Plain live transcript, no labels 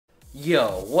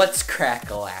Yo, what's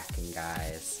crack-a-lackin',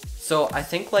 guys? So I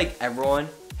think like everyone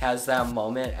has that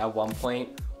moment at one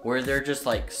point where they're just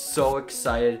like so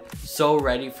excited, so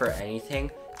ready for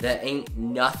anything that ain't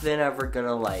nothing ever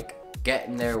gonna like get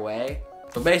in their way.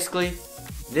 So basically,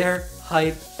 they're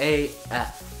hype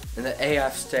AF. And the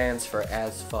AF stands for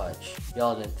as fudge.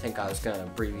 Y'all didn't think I was gonna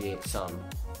abbreviate some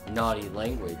naughty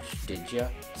language, did ya?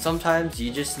 Sometimes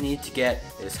you just need to get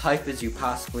as hype as you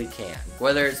possibly can.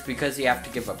 Whether it's because you have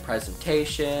to give a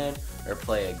presentation, or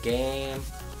play a game,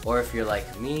 or if you're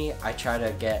like me, I try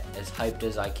to get as hyped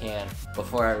as I can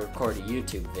before I record a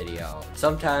YouTube video.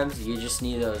 Sometimes you just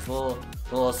need those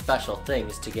little special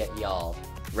things to get y'all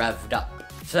revved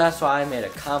up. So that's why I made a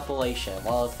compilation of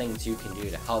all the things you can do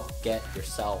to help get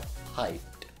yourself hyped.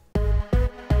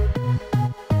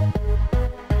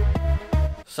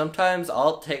 Sometimes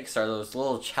all it takes are those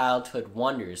little childhood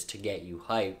wonders to get you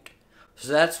hyped.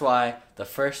 So that's why the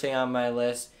first thing on my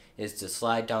list is to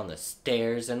slide down the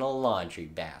stairs in a laundry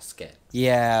basket.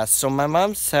 Yeah, so my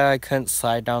mom said I couldn't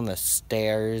slide down the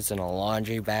stairs in a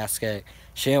laundry basket.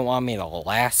 She didn't want me to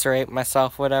lacerate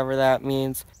myself, whatever that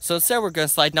means. So instead we're gonna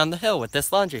slide down the hill with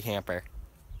this laundry hamper.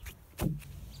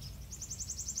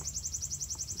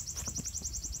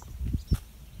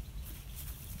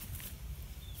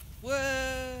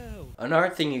 Whoa! Another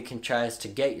thing you can try is to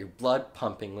get your blood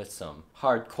pumping with some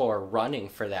hardcore running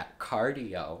for that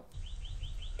cardio.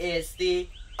 It's the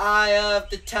eye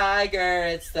of the tiger,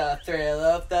 it's the thrill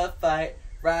of the fight,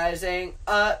 rising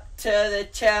up to the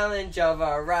challenge of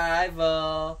a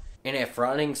rival. And if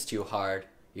running's too hard,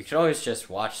 you can always just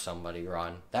watch somebody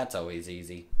run. That's always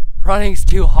easy. Running's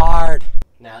too hard!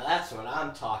 Now that's what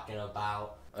I'm talking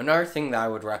about. Another thing that I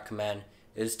would recommend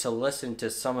is to listen to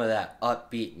some of that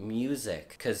upbeat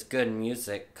music, cause good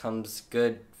music comes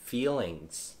good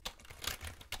feelings.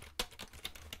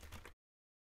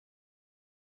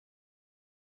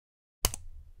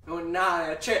 We're not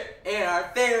a trip in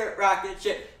our favorite rocket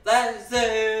ship. Let's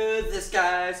do the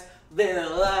skies,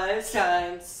 little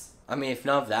lifetimes. I mean, if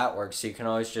none of that works, you can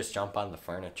always just jump on the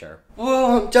furniture.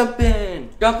 Whoa, I'm jumping!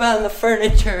 Jump on the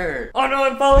furniture! Oh no,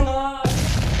 I'm falling off!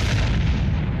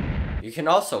 You can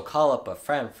also call up a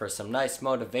friend for some nice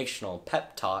motivational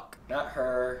pep talk. Not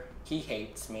her. He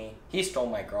hates me. He stole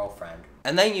my girlfriend.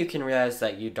 And then you can realize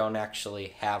that you don't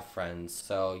actually have friends,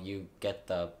 so you get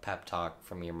the pep talk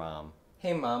from your mom.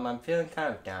 Hey mom, I'm feeling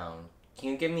kind of down. Can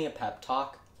you give me a pep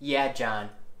talk? Yeah, John,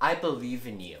 I believe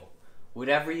in you.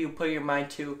 Whatever you put your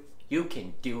mind to, you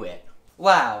can do it.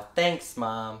 Wow, thanks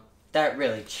mom. That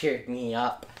really cheered me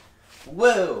up.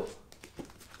 Whoa!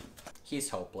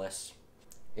 He's hopeless.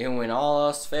 And when all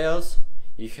else fails,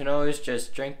 you can always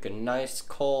just drink a nice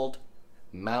cold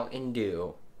Mountain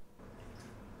Dew.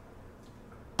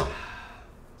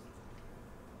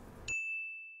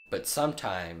 But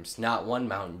sometimes, not one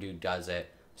Mountain Dew does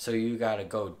it, so you gotta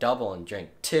go double and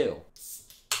drink two.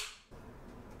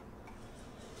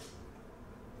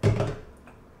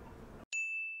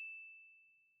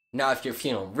 Now if you're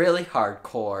feeling really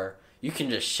hardcore, you can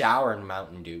just shower in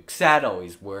Mountain Dew, 'cause that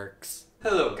always works.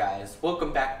 Hello guys,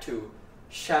 welcome back to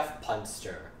Chef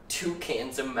Punster. 2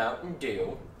 cans of Mountain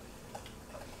Dew.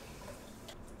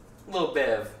 A little bit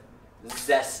of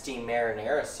zesty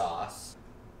marinara sauce.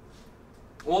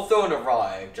 We'll throw in a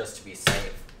raw egg just to be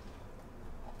safe.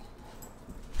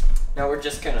 Now we're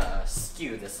just gonna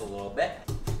skew this a little bit.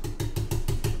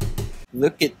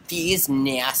 Look at these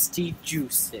nasty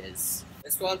juices.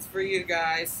 This one's for you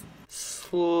guys.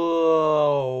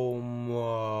 Slow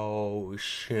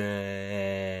motion.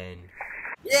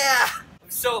 Yeah! I'm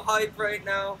so hyped right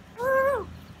now. Woo!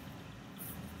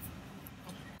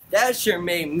 That sure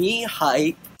made me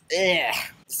hype. Ugh.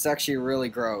 It's actually really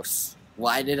gross.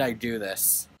 Why did I do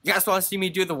this? You guys want to see me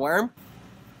do the worm?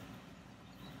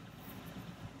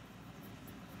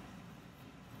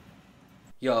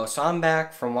 Yo, so I'm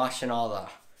back from washing all the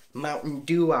Mountain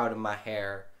Dew out of my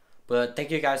hair. But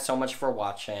thank you guys so much for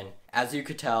watching. As you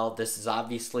could tell, this is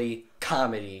obviously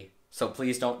comedy. So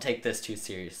please don't take this too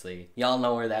seriously. Y'all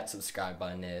know where that subscribe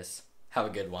button is. Have a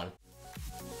good one.